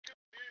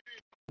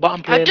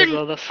Bottom plane as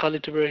well, that's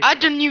solid to break. I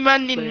had a new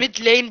man in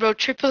mid lane, bro.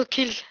 Triple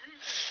kill.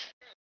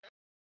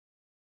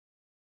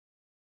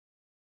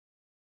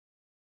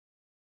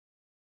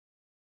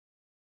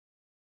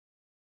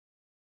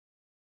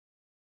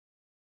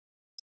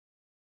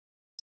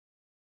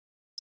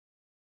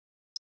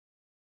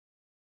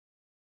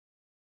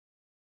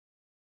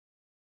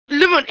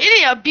 Lemon,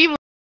 a beam.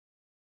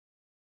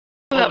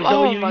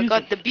 Oh my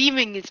god, the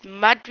beaming is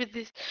mad with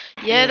this.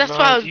 Yeah, that's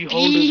why I was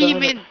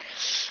beaming.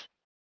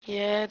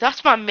 Yeah,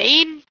 that's my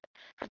main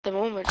at the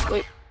moment.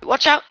 Wait,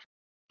 watch out.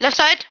 Left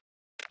side.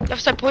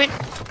 Left side point.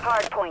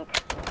 Hard point.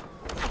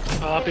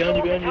 Behind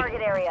you.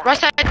 Right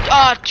side.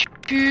 Ah,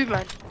 two,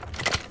 man.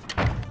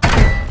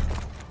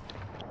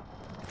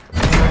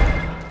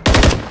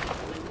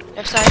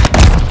 Left side.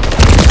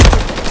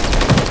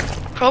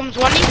 Chrome's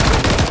one.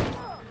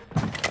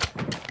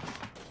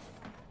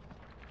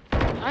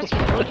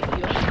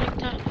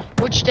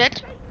 Which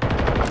dead?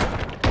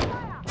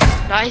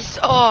 Nice.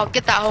 Oh,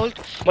 get that hold.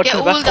 Get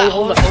all that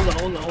hold.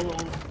 Hold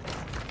on.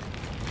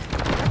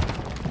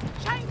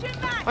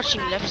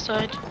 Watching left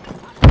side.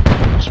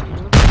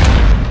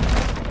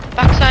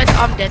 Back side,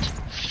 I'm dead.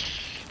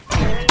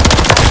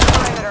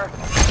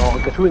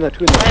 Oh, get two in there.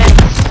 Keep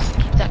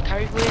that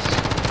carry, boys.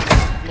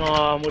 No,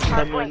 I'm watching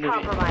that man.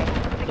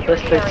 The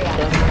best place to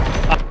stand.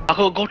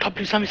 Go top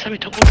blue, Sammy,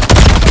 top blue.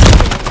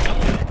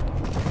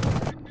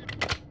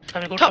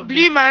 Sammy, go top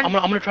blue, man. I'm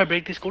gonna try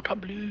break this. Go top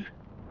blue.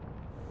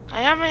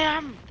 I am.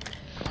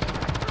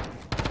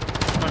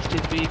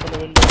 Master's weak on the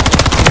window.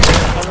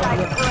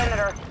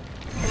 Perimeter.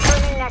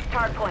 Confirming next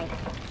hard point.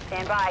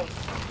 Stand by.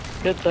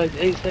 Get guys,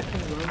 8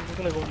 seconds, man. We're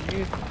gonna go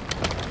new.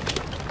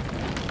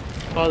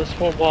 Oh, the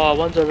smoke. Wow,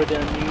 one's already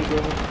on new,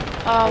 bro.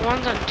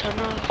 One's on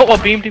tunnel. Oh, I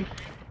beamed him.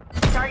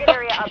 Target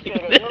area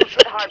updated. Move to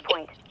the hard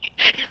point.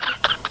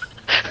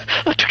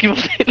 I took him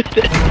off the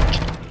internet.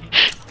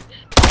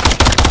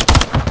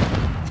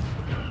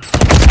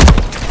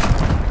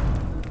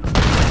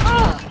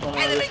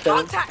 Enemy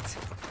contact!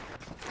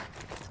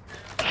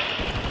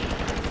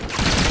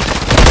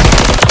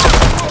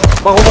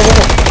 Hold on.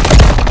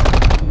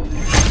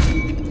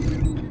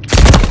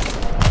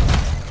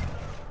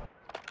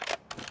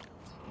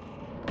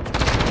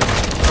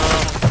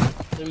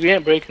 We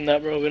ain't breaking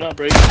that, bro. We're not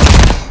breaking.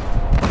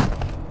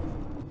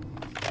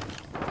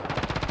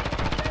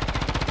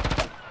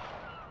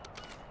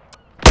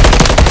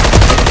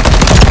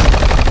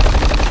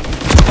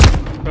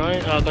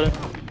 Right, I got him.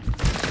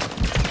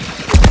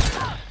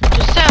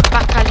 Just set up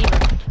back alley,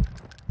 man.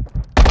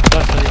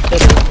 Back alley,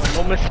 set it. I'm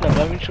not messing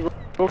up. We should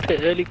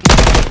rotate early.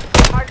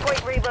 Hardpoint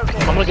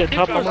relocated. I'm gonna get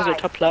top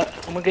flat.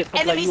 I'm gonna get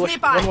top flat. You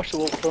watch the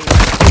walk from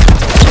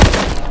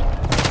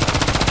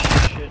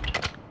shit.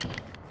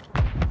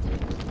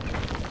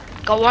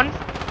 Got one.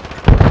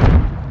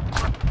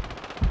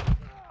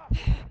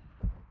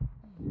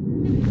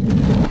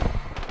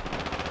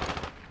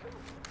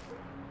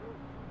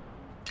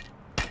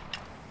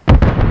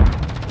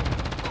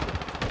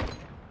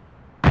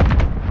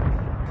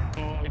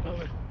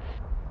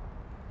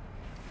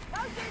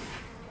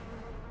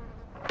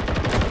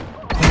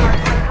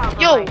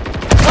 Yo,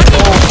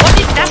 what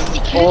did Nasty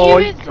kill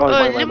you with?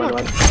 Lemon.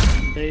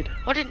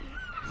 What did...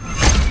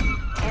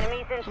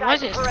 Enemies Why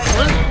is inside it the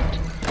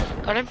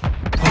perimeter. Got him.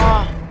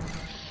 Oh.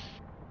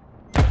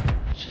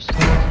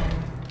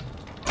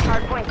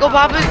 Hardpoint Go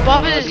Barbers.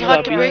 Barbers is Yeah,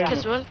 hard to yeah, break yeah.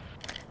 as well.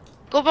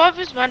 Go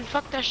Barbers, man.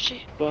 Fuck that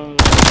shit. They're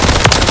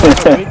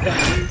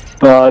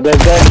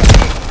dead.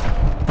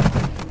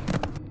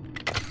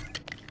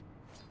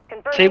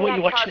 Confirming Say what you're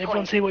next watching. hard Everyone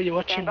point. say what you're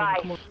watching. Stand Man.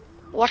 by. Come on.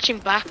 Watching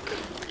back.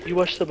 You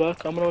watch the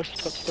back. I'm gonna watch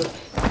the top first.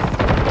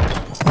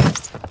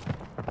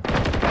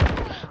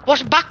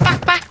 Watch back.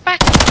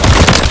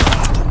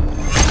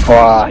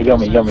 Wow, he got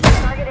me.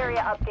 Target area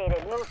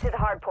updated. Move to the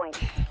hard point.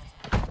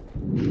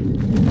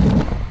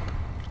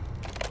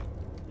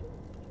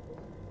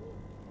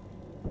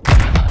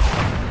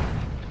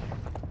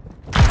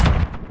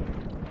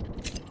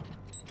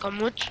 Come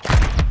much.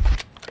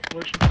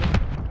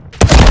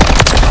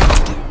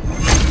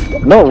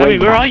 No way. Sammy,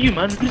 where are you,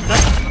 man? Who's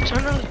that?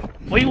 Tunnel.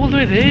 Why are you all the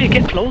way there?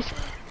 Get close.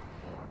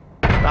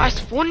 I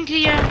spawned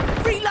here.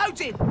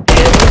 Reloading!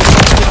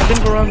 I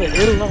think around the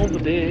hill, not over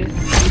there.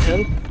 Need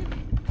help?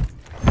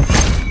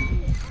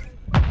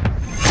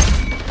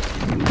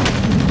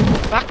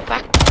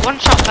 Back. One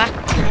shot back.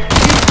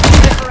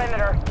 The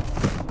perimeter.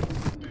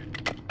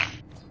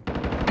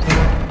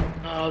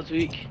 I was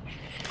weak.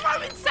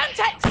 Throwing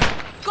Semtex!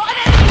 Got an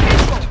enemy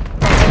visual!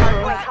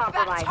 Hardpoint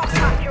compromised.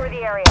 Secure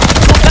the area.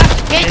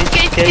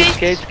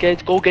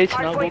 Gates. Go gates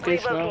now. Hardpoint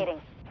relocating.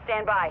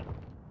 Stand by.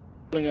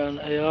 Going on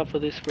AR for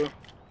this, bro.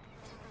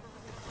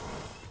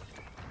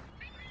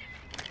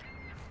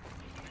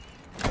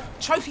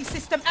 Trophy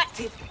system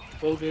active.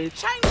 Go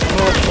gates. Change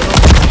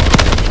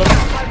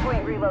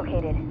Hardpoint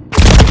relocated.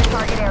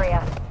 Target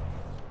area.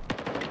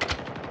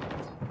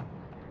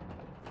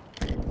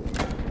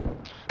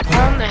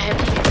 On the head.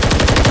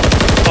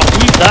 Oh,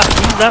 who's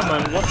that,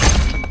 man? What?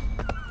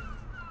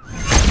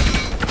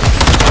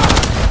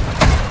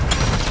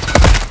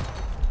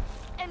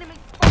 enemy.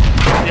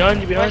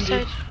 Behind you, behind you.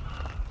 Right side.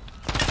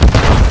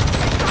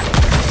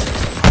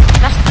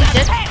 That's the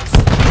dead.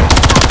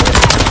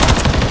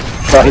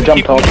 Right, he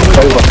jumped off. It's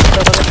over.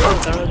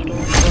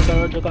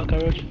 Garage, I got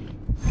garage.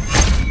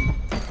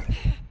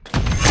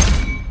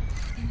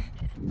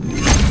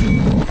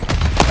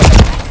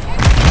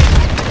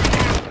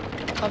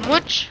 How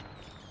much?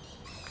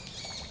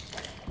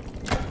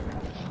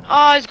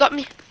 Oh, he's got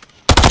me.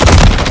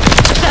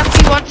 Set up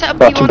B1, set up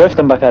Right, to B1. both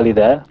them back alley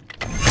there.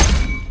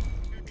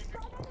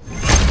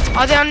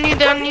 Oh, they're on you,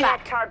 they're on you.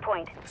 Next hard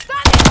point.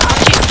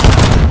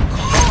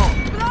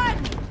 Blood!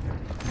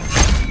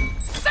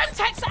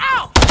 Semtex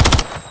out!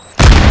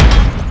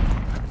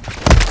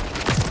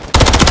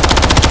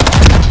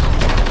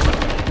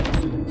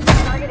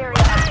 Target area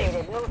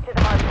updated. Move to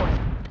the hard point.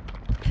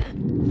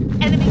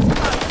 Enemies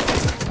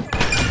close.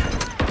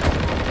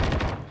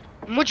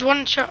 Which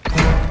one shot?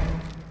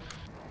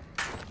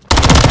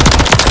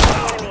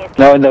 Enemy is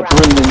No, in the around.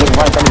 room, in the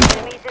right family.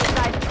 Enemies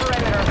inside the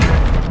perimeter.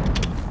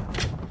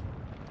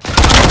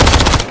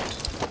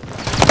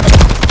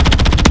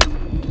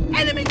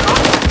 Enemy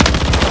contact!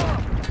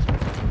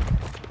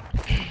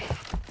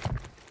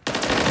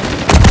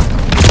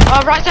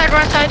 Oh, right side,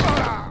 right side.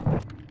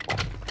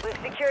 We've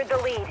secured the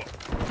lead.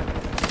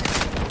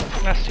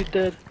 Nasty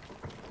dead.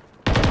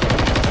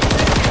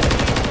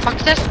 Back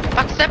steps,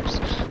 back steps.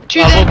 Two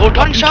Go, there, go, top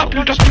one blue, shot, top blue,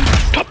 one top shot. blue,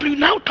 top blue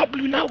now, top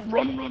blue now,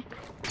 run.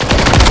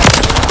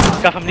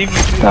 Gaff, I'm leaving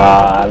you to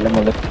Nah, let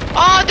me look.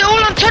 Oh, they're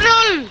all on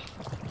tunnel!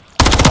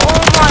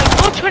 Oh my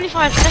god,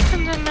 25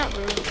 seconds in that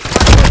room.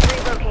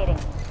 Relocating.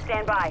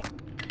 Stand by.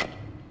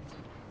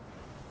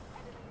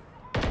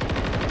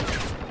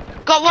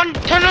 Got one,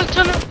 tunnel.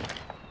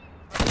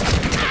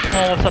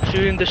 Oh, stop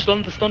shooting, they're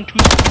stun two.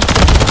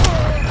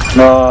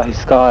 No, he's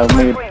sky on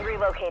me. Hardpoint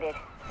relocated.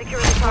 Secure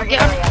the target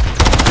Get him. area.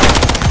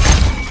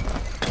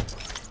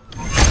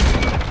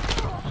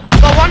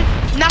 Got one,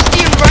 nasty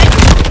and right.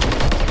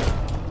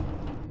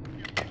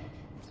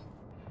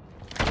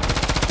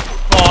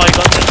 Oh, I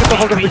got Get the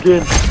hold of the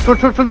game.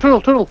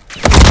 Tunnel.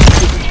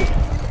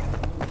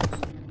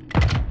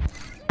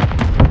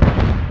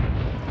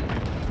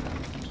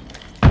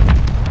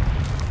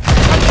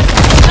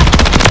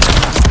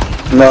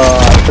 No,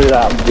 I threw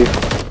that on you.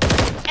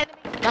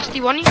 Nasty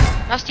one,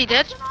 nasty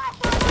dead.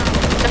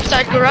 Left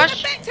side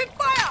garage. Effective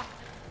fire!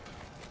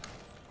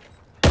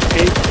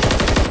 Okay.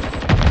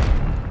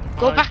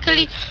 Go back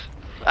alley.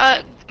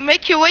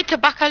 Make your way to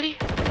back alley.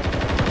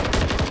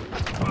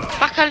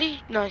 Back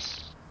alley,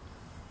 nice.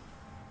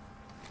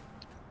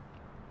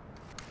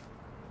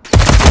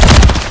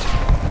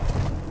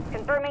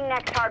 Confirming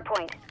next hard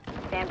point.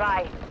 Stand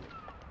by.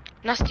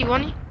 Nasty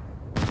one.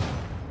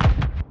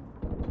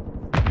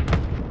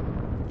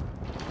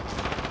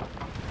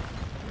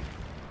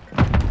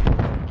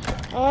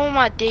 Oh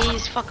my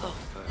days, fuck off.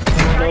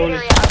 Target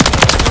area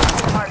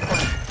updated. Hard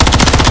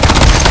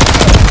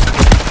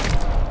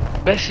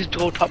point. Best is to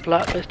go top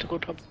plat, best to go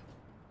top.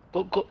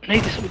 Go,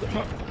 Nate, this we got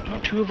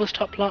not two of us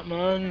top plat,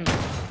 man.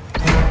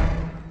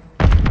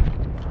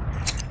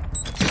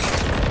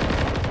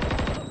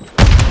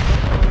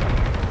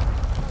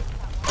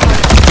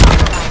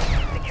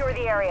 Secure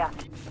the area.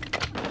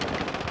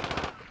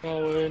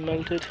 Oh, we're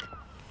melted.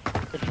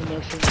 Little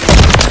messing.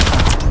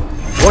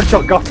 One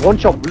shot, Guff, one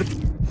shot.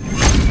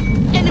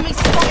 Enemy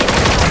spotted!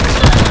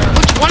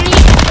 Which one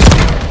you?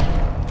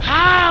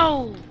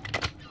 How?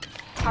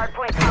 Hard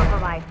point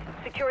compromised.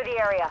 Secure the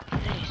area.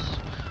 Nice.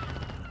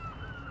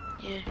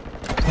 Yeah.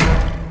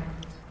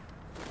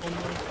 Oh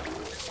my.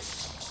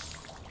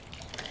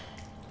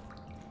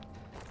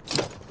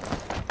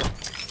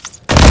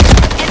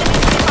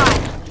 Enemy spot.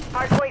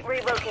 Hard point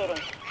relocating.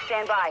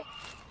 Stand by.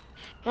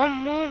 One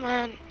more,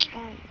 man. Oh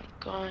my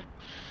god.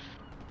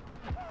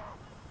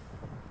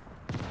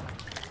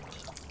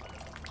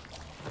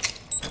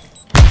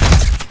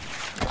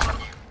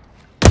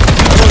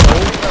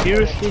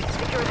 Seriously?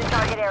 Secure the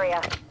target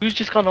area. Who's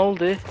just gone all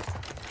day?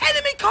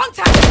 Enemy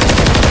contact!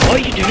 What are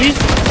you doing?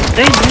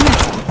 Stay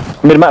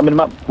move.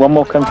 Mid-map. One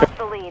more We country. lost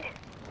the lead.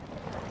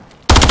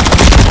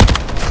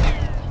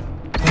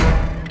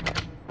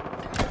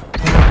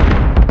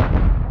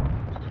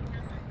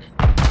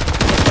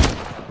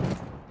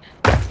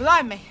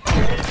 Blimey!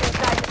 Enemies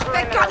inside the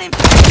They're perimeter. gunning!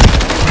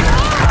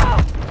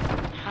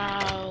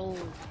 How?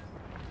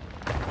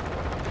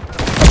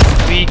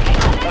 Weak.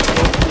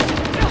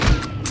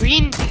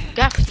 Green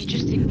gaff, you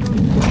just ignored.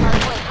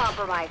 Hard point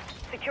compromised.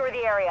 Secure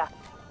the area.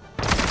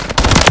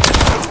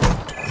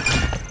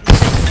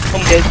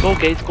 Come gates, go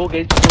gates, go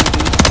gates.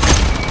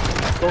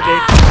 Go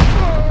gates.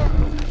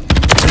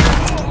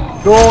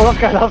 No,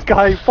 that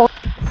guy. Fuck.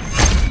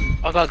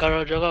 I got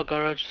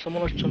garage.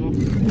 Someone has tunnel.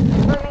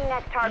 Confirming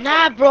next hard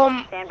Nah, point. bro.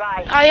 Stand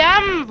by. I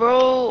am,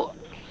 bro.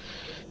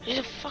 There's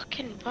a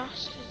fucking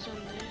bastards on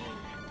there.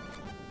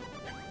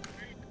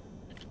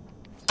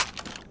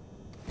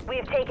 We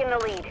have taken the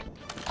lead.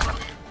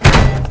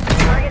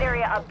 Target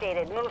area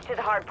updated. Move to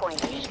the hard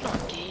point. He's not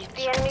gay.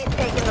 The enemy's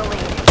taken the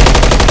lead.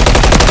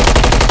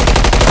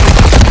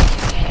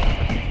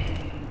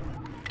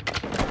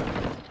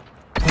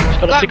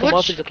 Gotta God, pick him up,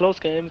 which? it's a close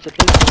game, it's a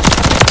close game.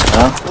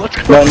 Huh? What's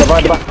No, going in the back,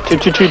 on? the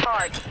back. Two.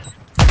 Hard.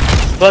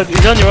 But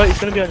he's on your right, he's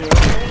gonna be on your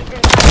right. Leads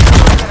inside the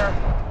perimeter.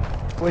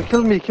 Wait,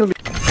 kill me.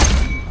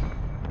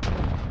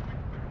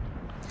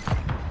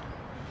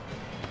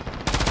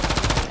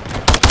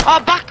 Oh,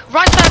 back,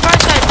 right side,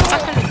 back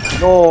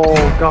side. No,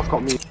 Gav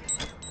got me.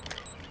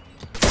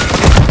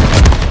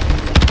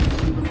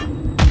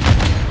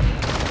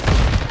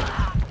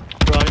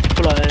 Right,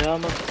 pull out AR,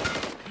 man.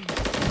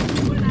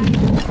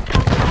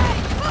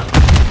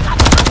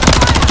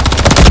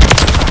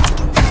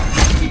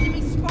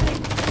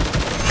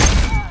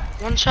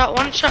 One shot.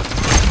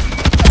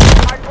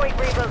 Hardpoint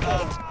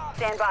relocating.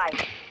 Stand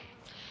by.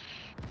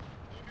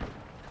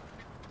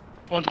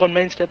 One's gone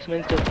main steps.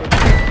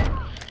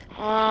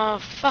 Oh,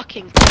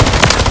 fucking.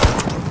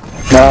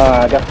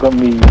 Nah, Gav got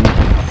me.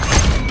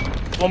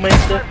 One main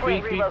step,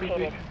 Hardpoint weak.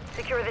 relocated.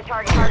 Secure the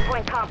target.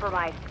 Hardpoint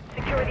compromised.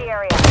 Secure the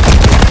area.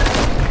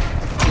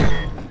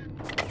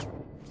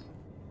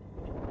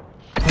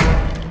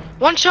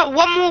 One shot,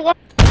 one more.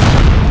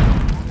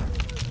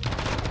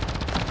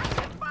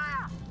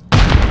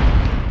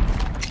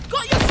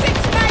 Got your six,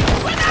 mate.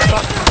 Grenade!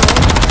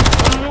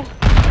 One more.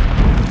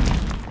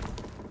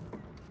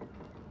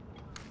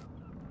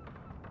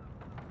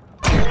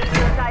 Enemies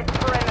inside the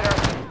perimeter.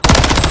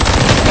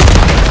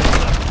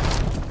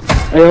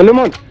 Hey,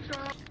 Lemon.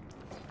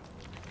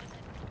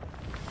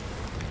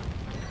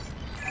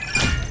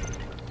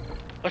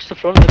 Watch the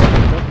front,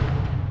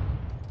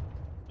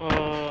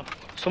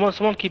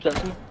 someone keep that,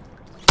 someone.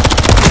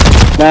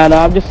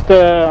 Nah, I'm just,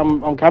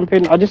 I'm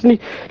camping. I just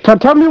need.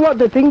 Tell me what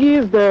the thing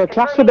is, the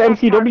class for the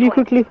MCW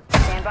quickly.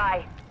 Stand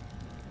by.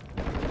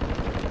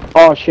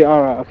 Oh shit,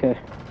 alright, okay.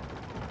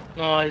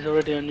 No, he's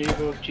already on you,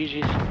 bro.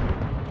 GG's.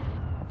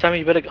 Sammy,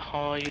 you better go.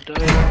 Oh, you died.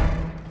 Move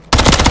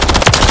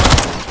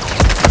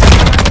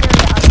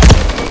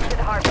to the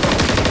hardpoint.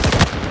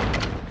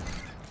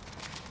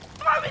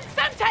 Throwing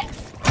Semtex!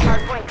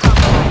 Hardpoint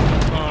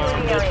compromised. Oh, Secure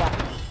I'm the dead. area.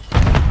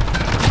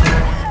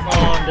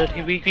 Oh, I'm dead.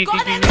 He weak.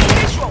 Got an enemy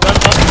visual! Run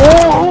back.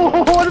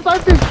 Oh, what is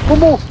that thing? One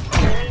more.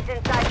 Enemies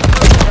inside the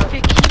perimeter.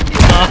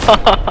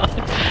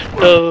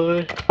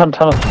 No.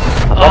 Tunnel.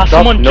 Ah,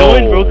 someone no.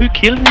 joined, bro. Who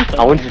killed me?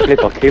 I wanted to play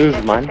for kills,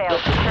 man. Failed.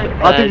 Secure the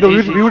I think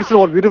easy. we would still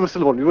won. We would have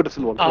still won. We would have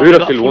still won. Ah, We would've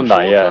got still full won that,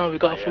 fourth, yeah. We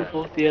got a full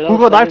fourth. Yeah, that Who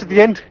was got knifed solid, at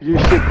the end? You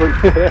shit, boy.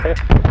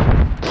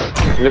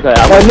 Look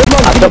at Lemon,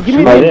 stopped give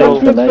me shooting, the bro.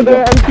 adjustments for the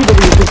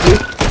MCW quickly.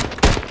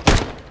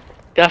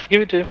 Gaff,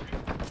 give it to him.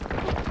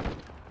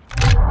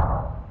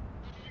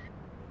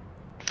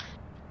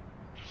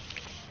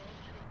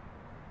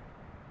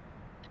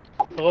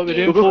 So what are we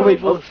doing? Double 4v4s.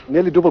 commit,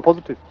 nearly double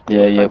positive.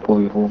 Yeah,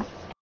 4v4.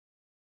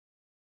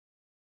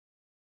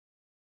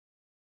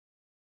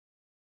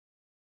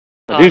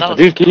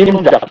 These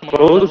teams are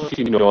close,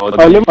 you know.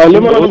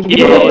 Lemon,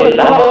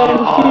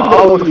 Yeah.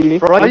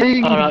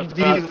 frying Alright,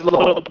 these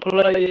lot. pull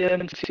out your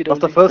MCW. That's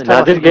the first Nah,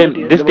 time I this think game,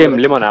 we did it.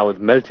 Lemon, I was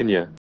melting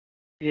you.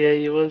 Yeah,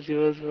 he was,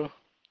 bro.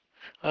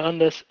 I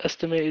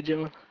underestimated you,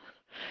 man.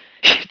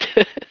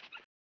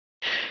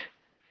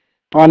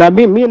 Oh, now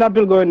me and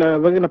Abdul we're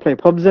gonna play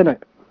pubs,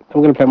 innit?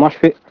 We're gonna play mosh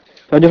pit.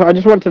 So I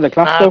just went to the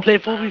class Nah, though. play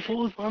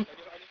 4v4s, man.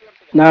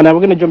 Nah,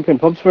 we're gonna jump in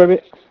pubs for a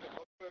bit.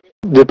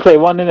 They play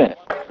one, innit?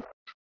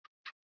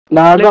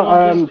 Nah, I Play got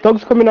one,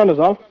 Doug's coming on as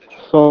well.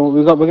 So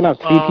we're gonna have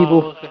three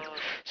people. Okay.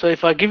 So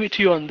if I give it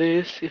to you on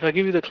this, if I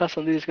give you the class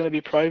on this, it's gonna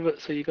be private,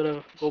 so you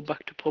gotta go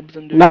back to pubs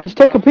and do Now it. just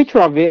take a picture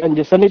of it and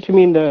just send it to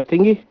me in the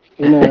thingy,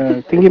 in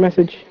a thingy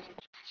message.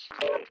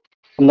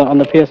 On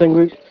the PSN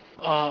group.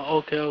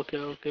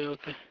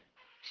 Okay.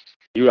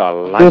 You are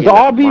There's lagging. the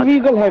RB man.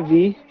 Regal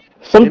Heavy,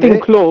 something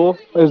Claw,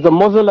 there's the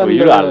muzzle Bro, and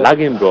you are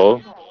lagging, bro.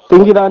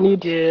 thingy that I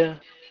need. Yeah.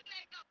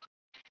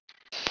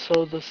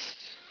 So the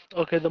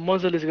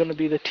muzzle is gonna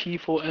be the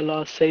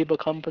T4LR Saber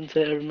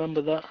compensator.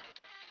 Remember that?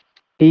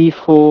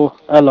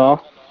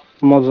 T4LR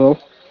muzzle.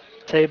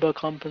 Saber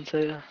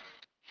compensator.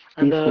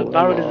 And the T4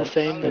 barrel is the LR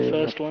same. The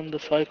Saber. first one, the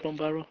Cyclone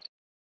barrel.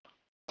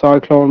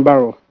 Cyclone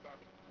barrel.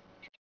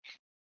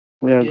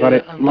 Yeah, got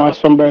it. And Nice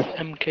the one, bro.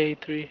 optic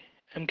is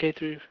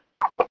MK3.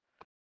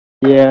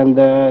 Yeah, and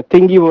the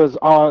thingy was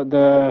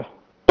the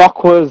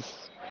stock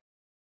was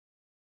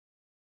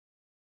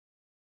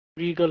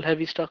Regal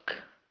heavy stock.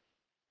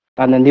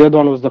 and then the other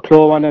one was the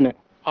claw one, innit?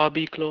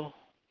 RB Claw.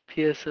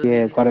 PSL.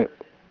 Yeah, got it.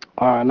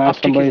 Alright, nice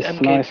Optic one, is boys.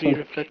 MK3 Nice one.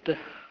 reflector.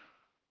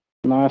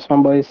 Nice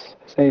one, boys.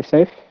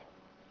 Safe.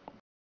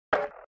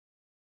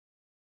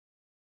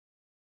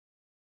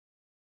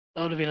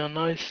 That would have been a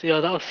nice.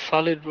 Yeah, that was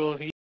solid, bro.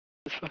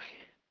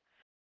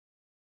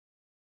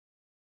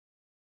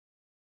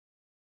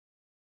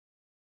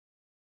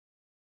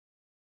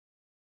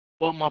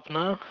 What map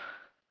now?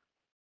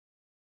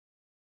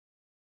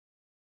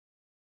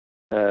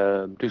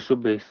 Do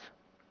sub-base.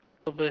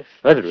 Subbase.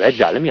 Where's Reg?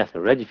 Let me ask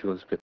Reg if he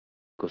wants to play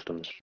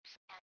customs.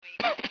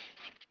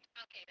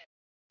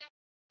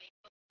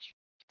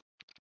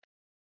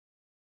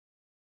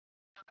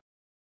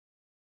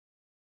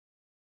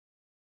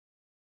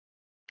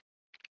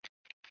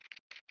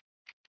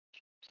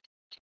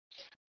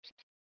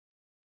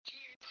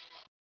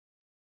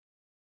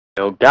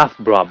 Yo, gas,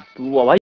 bruv. Why